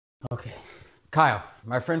Okay. Kyle,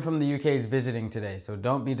 my friend from the UK is visiting today, so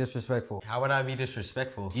don't be disrespectful. How would I be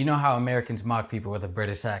disrespectful? You know how Americans mock people with a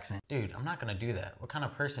British accent. Dude, I'm not gonna do that. What kind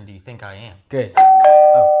of person do you think I am? Good.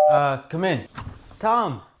 Oh, come in.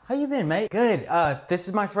 Tom, how you been, mate? Good. This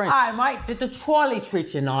is my friend. Hi, mate. Did the trolley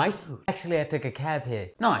treat you nice? Actually, I took a cab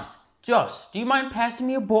here. Nice. Josh, do you mind passing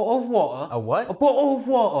me a bottle of water? A what? A bottle of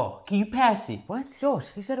water. Can you pass it? What? Josh,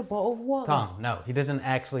 he said a bottle of water. Tom, no, he doesn't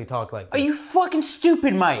actually talk like that. Are you fucking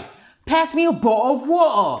stupid, mate? Pass me a bottle of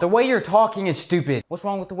water. The way you're talking is stupid. What's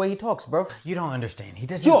wrong with the way he talks, bro? You don't understand. He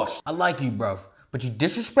doesn't. Josh, I like you, bro. But you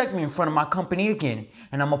disrespect me in front of my company again,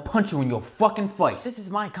 and I'm gonna punch you in your fucking face. This is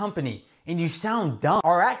my company, and you sound dumb.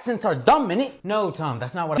 Our accents are dumb, innit? No, Tom,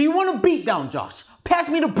 that's not what Do you want a beat down, Josh? Pass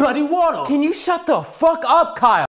me the bloody water. Can you shut the fuck up, Kyle?